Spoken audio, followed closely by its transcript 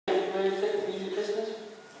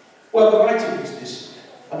Well, the writing business,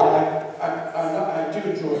 I mean, I do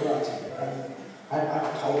enjoy writing. I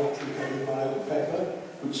have Colin in my own paper,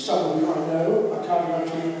 which some of you I know. I can't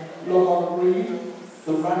actually log on and read.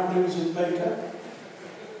 The Ramblings of Baker.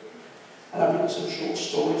 And I've written some short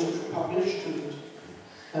stories which were published.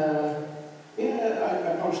 And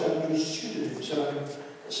I published that under a pseudonym, so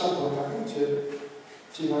at some point I need to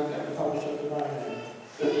see if I can get them published under my name.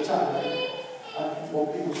 But at the time, I didn't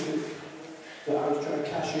want people to think that I was trying to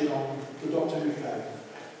cash in on the Doctor Who flag.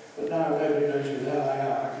 But now nobody knows who the hell I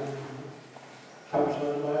am. I can publish them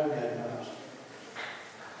under my own name now.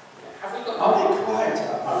 Have we got? Are they quiet?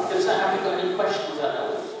 I was going to say, have we got any questions at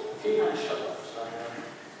all? A few hands shut up. So,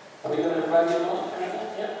 have we got a radio on?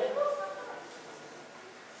 Yeah.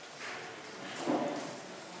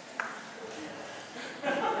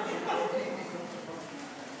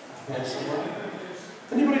 Yes, someone.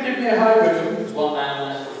 Anybody live near High Wycombe? There's one down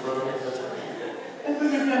there that's running it. Anybody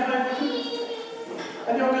live near High Wycombe?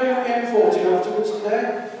 And you're going on the M40 afterwards today?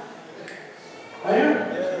 Are you?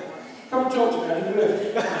 Yeah. Come and talk to me, I need a lift.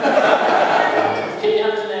 Keep your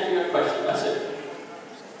hands in there if you've got a question, that's it.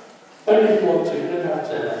 Only if you want to, you don't have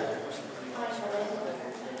to. Hi, Colin.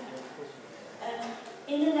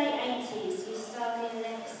 In the late 80s, you started an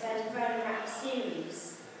episode of Roller Rap series.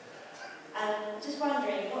 Just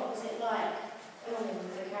wondering, what was it like filming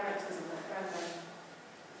with the characters in that program?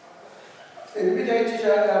 In the mid-80s,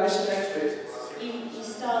 I missed the next bit. You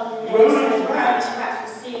starred in an Roller episode of Roller Rap. Rap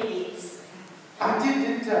series. I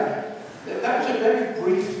didn't I? That was a very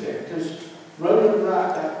brief thing, because Roland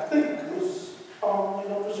Rat, I think, was on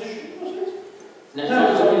in opposition, was it? No, it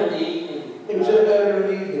was only in the evening. It was earlier in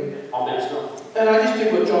the evening. Oh, but it's not. And I just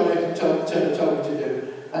did what John Turner told me to do.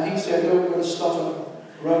 And he said, oh, we're going to slot on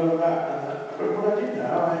Roland Rat. And I thought, what I did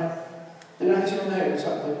now, I did I hit on the head or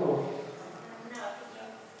something? Or?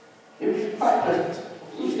 It was quite pleasant.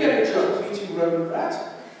 It was very drunk meeting Roland Rat.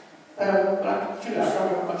 But I don't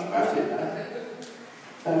know much about it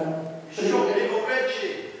now. Shot little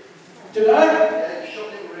Reggie. Did I? Yeah, you shot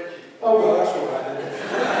little Reggie. Oh, well, that's all right then.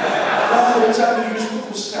 That's something useful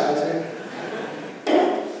for society.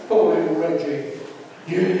 Poor little Reggie.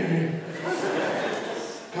 Yeah.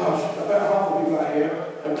 Gosh, I bet half the people out here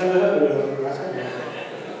have never heard of Roland Rat, have you?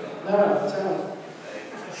 No, tell them.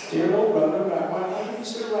 Dear old Roland Rat, why don't you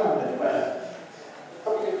sit around anywhere?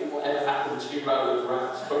 Probably whatever happened to Roland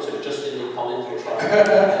Rats, but to Justin and Colin to try.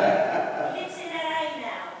 He lives in LA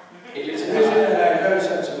now. He lives It in is in LA. LA, very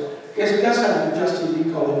sensible. Yes, it does sound like Justin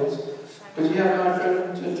Lee Collins. Because you have my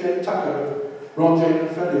friend Jane Tucker, Ron, Jane and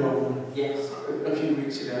Freddie on Yes. a few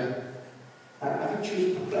weeks ago. I think she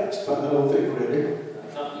was perplexed by the whole thing, really.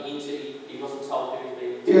 He wasn't told who he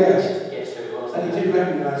was. Yes. Yes, who it was. And he did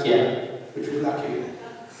recognise Yeah. her, which was lucky.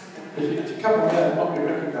 Because to come on there and not be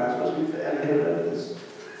recognised must be fairly horrendous.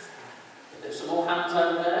 There's some more hands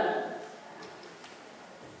over there.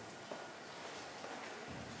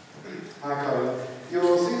 Hi Colin.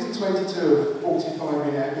 Your season 22 of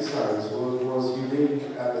 45-minute episodes was unique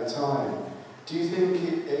at the time. Do you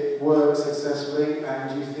think it worked successfully, and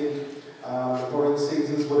do you think the following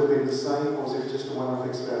seasons would have been the same, or was it just a one-off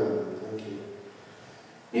experiment? Thank you.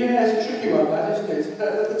 Yeah, it's a tricky one, that, isn't it?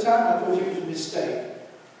 At the time I thought it was a mistake.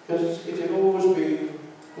 Because it had always been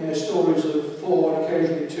stories of 4 and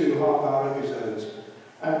occasionally 2 half-hour episodes.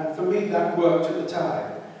 And for me that worked at the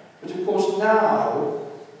time. But of course now,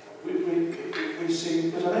 we see,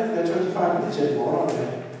 because I don't think they're 25 minutes anymore, aren't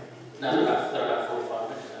they? No, they're about 45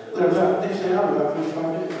 minutes. They're about 45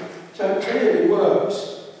 minutes. So it clearly works.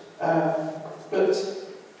 But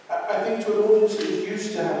I think to an audience that is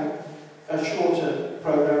used to having a shorter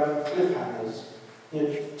programme of cliffhangers, 2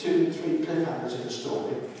 and 3 cliffhangers in a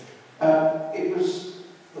story, it was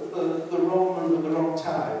the wrong move at the wrong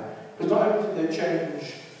time. Because not only did they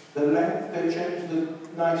change the length, they changed the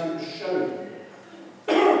night it was shown.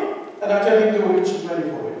 And I don't think the audience was ready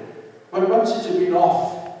for it. But once it had been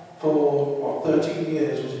off for, 13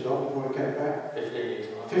 years was it on before it came back? 15 years.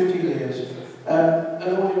 15 years.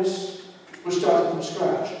 An audience was starting from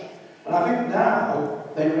scratch. And I think now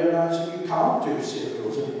they realise that you can't do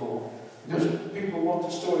serials anymore. Because people want the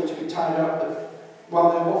story to be tied up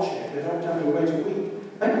while they're watching it. They don't have to wait a week.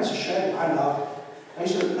 I think that's a shame. I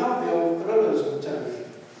used to love the old thrillers on television,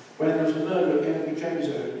 where there was a murder at the end of each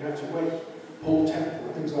episode. You had to wait Paul Temple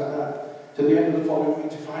and things like that to the end of the following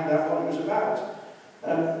week to find out what it was about.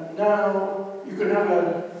 Now you can have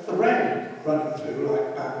a thread running through,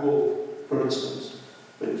 like Bad Wolf, for instance,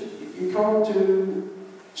 but you can't do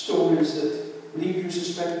stories that leave you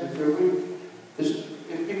suspended for a week. Because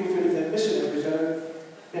if people feel if they miss an episode,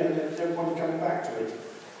 they don't want to come back to it.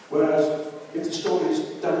 Whereas if the story is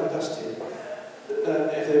done and dusted,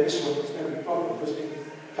 if they miss one, it's no big problem because they can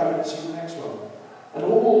come in and see the next one. And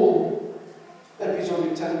all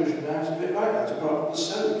episodic television now is a bit like that, apart from the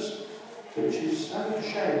soaps, which is a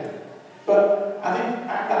shame. But I think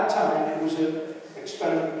at that time it was an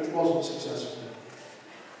experiment which wasn't successful.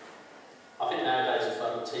 I think nowadays it's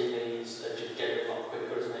like TVs are just getting a lot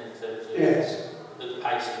quicker, isn't it? In terms of Yes. the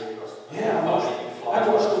pace of it. Yeah, I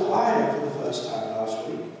watched The Wire for the first time last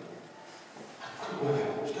week. I couldn't work out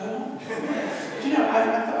what was going on. Do you know, I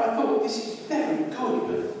thought this is very good,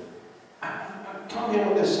 but I can't hear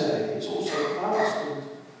what they're saying. It's all so fast. And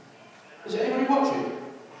is anybody watching?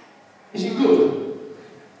 Is it good?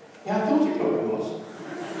 Yeah, I thought it probably was.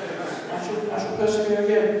 I shall persevere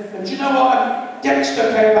again. And do you know what?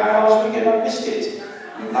 Dexter came back last week and I missed it.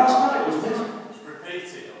 Last night, wasn't it? It's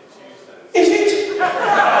repeated on Tuesday. Is it?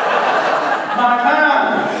 My man!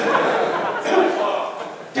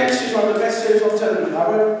 Dexter's one of the best series on television. I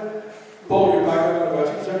won't bore you by going on about it,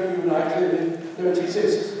 because only you and I clearly know it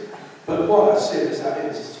exists. But what a series that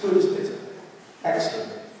is. It's good, isn't it?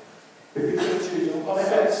 Excellent. We pick and choose on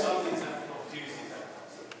FX. Something's happening on Tuesday.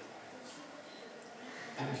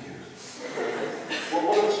 Thank you. What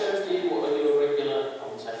are the shows do you, what are you a regular, I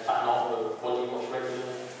wouldn't say fan of, but what do you watch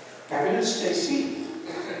regularly? Gavin and Stacey.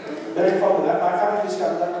 Very fond of that. My family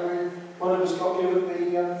discovered that when one of us got given the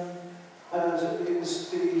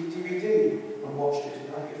DVD and watched it, and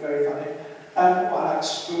I think it's very funny. I like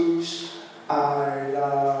Spooks. I'm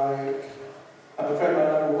afraid my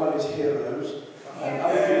number one is Heroes.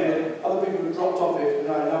 Other people have dropped off it, and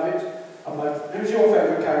I love it. Who's your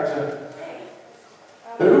favourite character?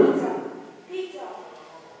 Who? Peter.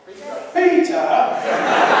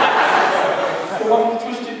 The one with the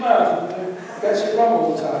twisted mouth and gets it wrong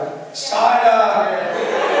all the time. Cider!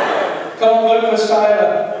 Can't vote for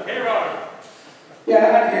Cider. Hero! Yeah,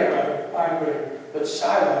 and Hero, I agree. But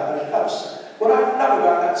Cider, I love Cider. What I love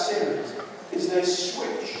about that series is they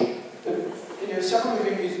switch. Some of you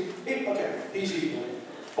think he's evil.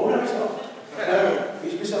 Oh no, he's not. No,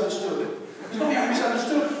 he's misunderstood. He's not even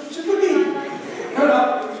misunderstood. He's a good evil.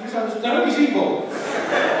 No, he's misunderstood. No, he's evil.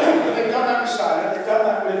 They've done that with Cider. They've done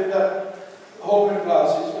that with Holman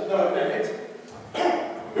glasses, but no, Bennett.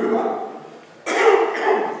 Who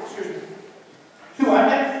excuse me. Who I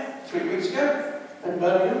met 3 weeks ago in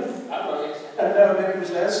Birmingham. And Bennett was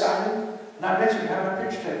there, Simon. And I met him, had my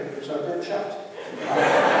picture taken because I was dead chuffed. He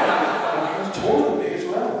was taller than me as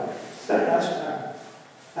well. Very nice man.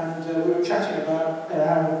 And we were chatting about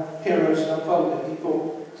how Heroes unfolded. He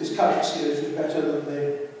thought this current series was better than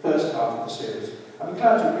the first half of the series. I'm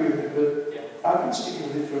inclined to agree with him, but I've been sticking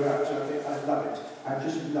with it throughout, so I think I love it. I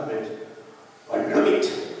just love it. I love it!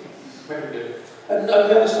 Very good. And the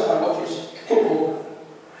other stuff I watch is football.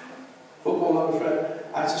 Football, I'm afraid.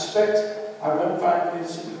 I suspect I won't find many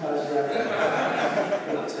sympathisers around there.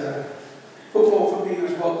 But football for me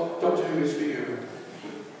is what Doctor Who is for you.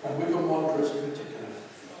 And Wycombe Wanderers in particular.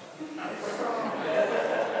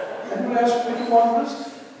 Anyone else Wycombe Wanderers?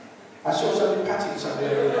 I saw somebody patting somebody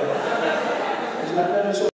over there.